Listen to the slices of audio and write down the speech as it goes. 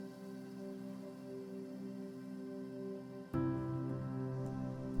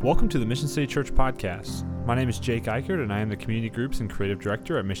Welcome to the Mission City Church podcast. My name is Jake Eichert, and I am the Community Groups and Creative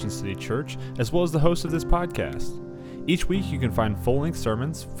Director at Mission City Church, as well as the host of this podcast. Each week, you can find full-length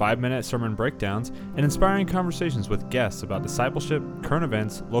sermons, 5-minute sermon breakdowns, and inspiring conversations with guests about discipleship, current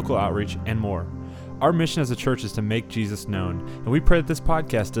events, local outreach, and more. Our mission as a church is to make Jesus known, and we pray that this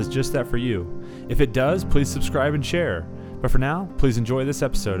podcast does just that for you. If it does, please subscribe and share. But for now, please enjoy this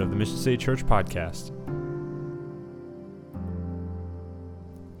episode of the Mission City Church podcast.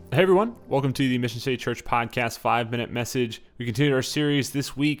 Hey everyone, welcome to the Mission City Church Podcast 5-Minute Message. We continued our series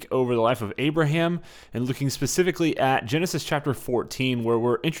this week over the life of Abraham and looking specifically at Genesis chapter 14, where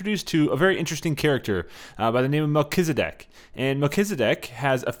we're introduced to a very interesting character by the name of Melchizedek. And Melchizedek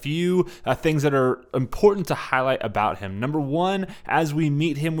has a few things that are important to highlight about him. Number one, as we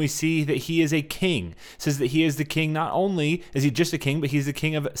meet him, we see that he is a king. It says that he is the king. Not only is he just a king, but he's the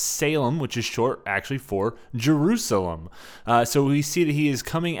king of Salem, which is short actually for Jerusalem. So we see that he is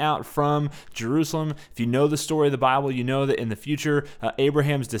coming out from Jerusalem. If you know the story of the Bible, you know that in the future,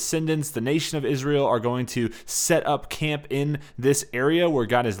 Abraham's descendants, the nation of Israel, are going to set up camp in this area where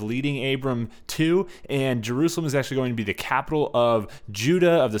God is leading Abram to, and Jerusalem is actually going to be the capital of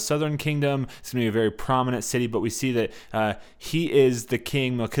Judah, of the southern kingdom. It's going to be a very prominent city, but we see that he is the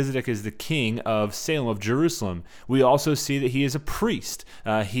king, Melchizedek is the king of Salem, of Jerusalem. We also see that he is a priest.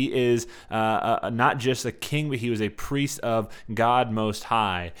 He is not just a king, but he was a priest of God Most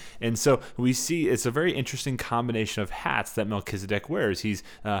High. And so we see it's a very interesting combination of hats that Melchizedek wears. He's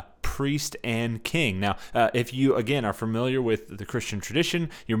priest and king. Now, if you, again, are familiar with the Christian tradition,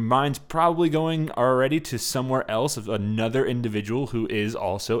 your mind's probably going already to somewhere else of another individual who is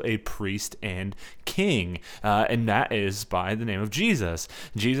also a priest and king, and that is by the name of Jesus.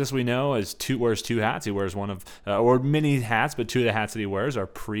 Jesus, we know, wears two hats. He wears one of, or many hats, but two of the hats that he wears are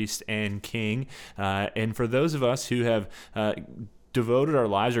priest and king. And for those of us who have devoted our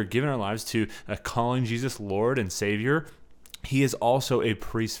lives or given our lives to calling Jesus Lord and Savior, he is also a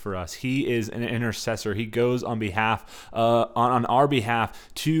priest for us. He is an intercessor. He goes on our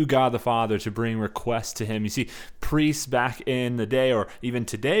behalf to God the Father to bring requests to him. You see, priests back in the day, or even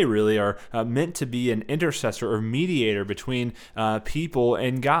today really, are meant to be an intercessor or mediator between people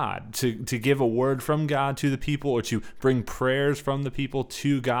and God, to give a word from God to the people, or to bring prayers from the people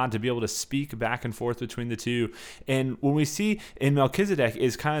to God, to be able to speak back and forth between the two. And when we see in Melchizedek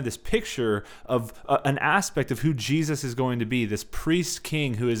is kind of this picture of an aspect of who Jesus is going to be, this priest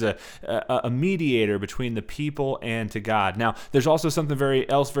king who is a mediator between the people and to God. Now, there's also something very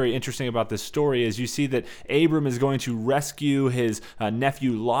interesting about this story, is you see that Abram is going to rescue his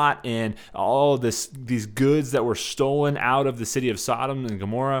nephew Lot and all of these goods that were stolen out of the city of Sodom and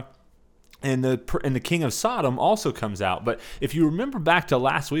Gomorrah. And the king of Sodom also comes out. But if you remember back to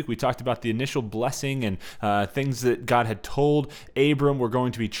last week, we talked about the initial blessing and things that God had told Abram were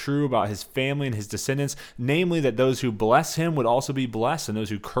going to be true about his family and his descendants, namely that those who bless him would also be blessed and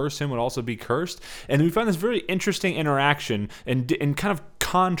those who curse him would also be cursed. And we find this very interesting interaction and kind of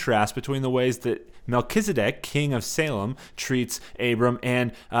contrast between the ways that Melchizedek, king of Salem, treats Abram,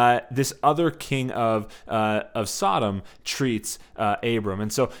 and this other king of Sodom treats Abram.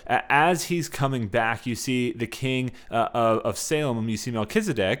 And so as he's coming back, you see the king of Salem, you see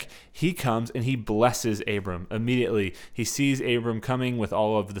Melchizedek, he comes and he blesses Abram immediately. He sees Abram coming with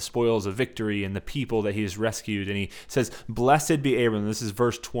all of the spoils of victory and the people that he has rescued, and he says, "Blessed be Abram." This is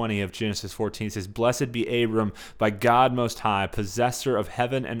verse 20 of Genesis 14. It says, "Blessed be Abram by God Most High, possessor of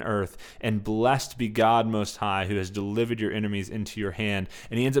heaven and earth, and blessed be God Most High, who has delivered your enemies into your hand."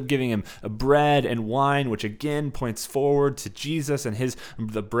 And he ends up giving him a bread and wine, which again points forward to Jesus and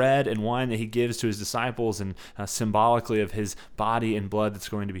the bread and wine that he gives to his disciples, and symbolically of his body and blood that's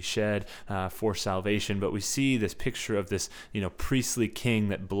going to be shed for salvation. But we see this picture of this, priestly king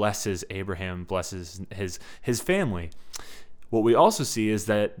that blesses Abraham, blesses his family. What we also see is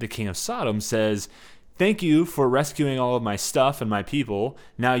that the king of Sodom says, "Thank you for rescuing all of my stuff and my people.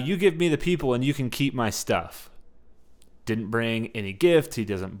 Now you give me the people and you can keep my stuff." Didn't bring any gift. He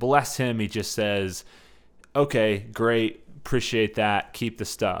doesn't bless him. He just says, "Okay, great, appreciate that, keep the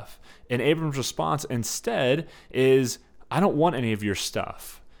stuff." And Abram's response instead is, "I don't want any of your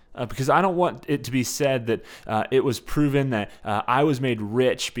stuff. Because I don't want it to be said that it was proven that I was made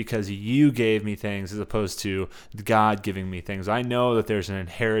rich because you gave me things as opposed to God giving me things. I know that there's an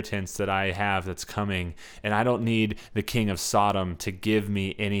inheritance that I have that's coming, and I don't need the king of Sodom to give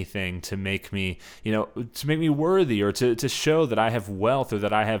me anything to make me, worthy, or to show that I have wealth or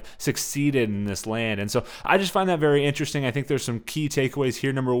that I have succeeded in this land." And so I just find that very interesting. I think there's some key takeaways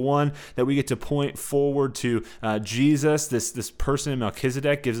here. Number one, that we get to point forward to Jesus, this person in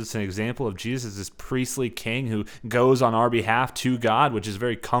Melchizedek gives us an example of Jesus as this priestly king who goes on our behalf to God, which is a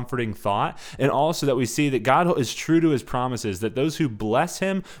very comforting thought. And also that we see that God is true to his promises, that those who bless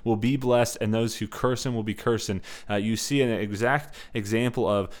him will be blessed and those who curse him will be cursed. And you see an exact example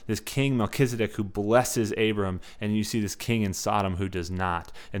of this king Melchizedek who blesses Abram, and you see this king in Sodom who does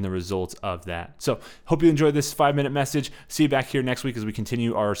not, and the results of that. So hope you enjoyed this 5-minute message. See you back here next week as we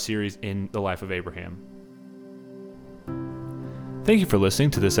continue our series in the life of Abraham. Thank you for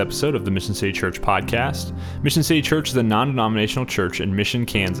listening to this episode of the Mission City Church podcast. Mission City Church is a non-denominational church in Mission,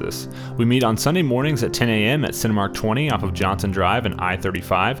 Kansas. We meet on Sunday mornings at 10 a.m. at Cinemark 20 off of Johnson Drive and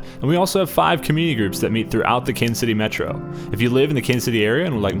I-35, and we also have 5 community groups that meet throughout the Kansas City metro. If you live in the Kansas City area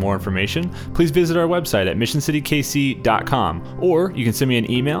and would like more information, please visit our website at missioncitykc.com, or you can send me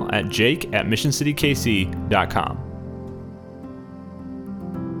an email at jake@missioncitykc.com.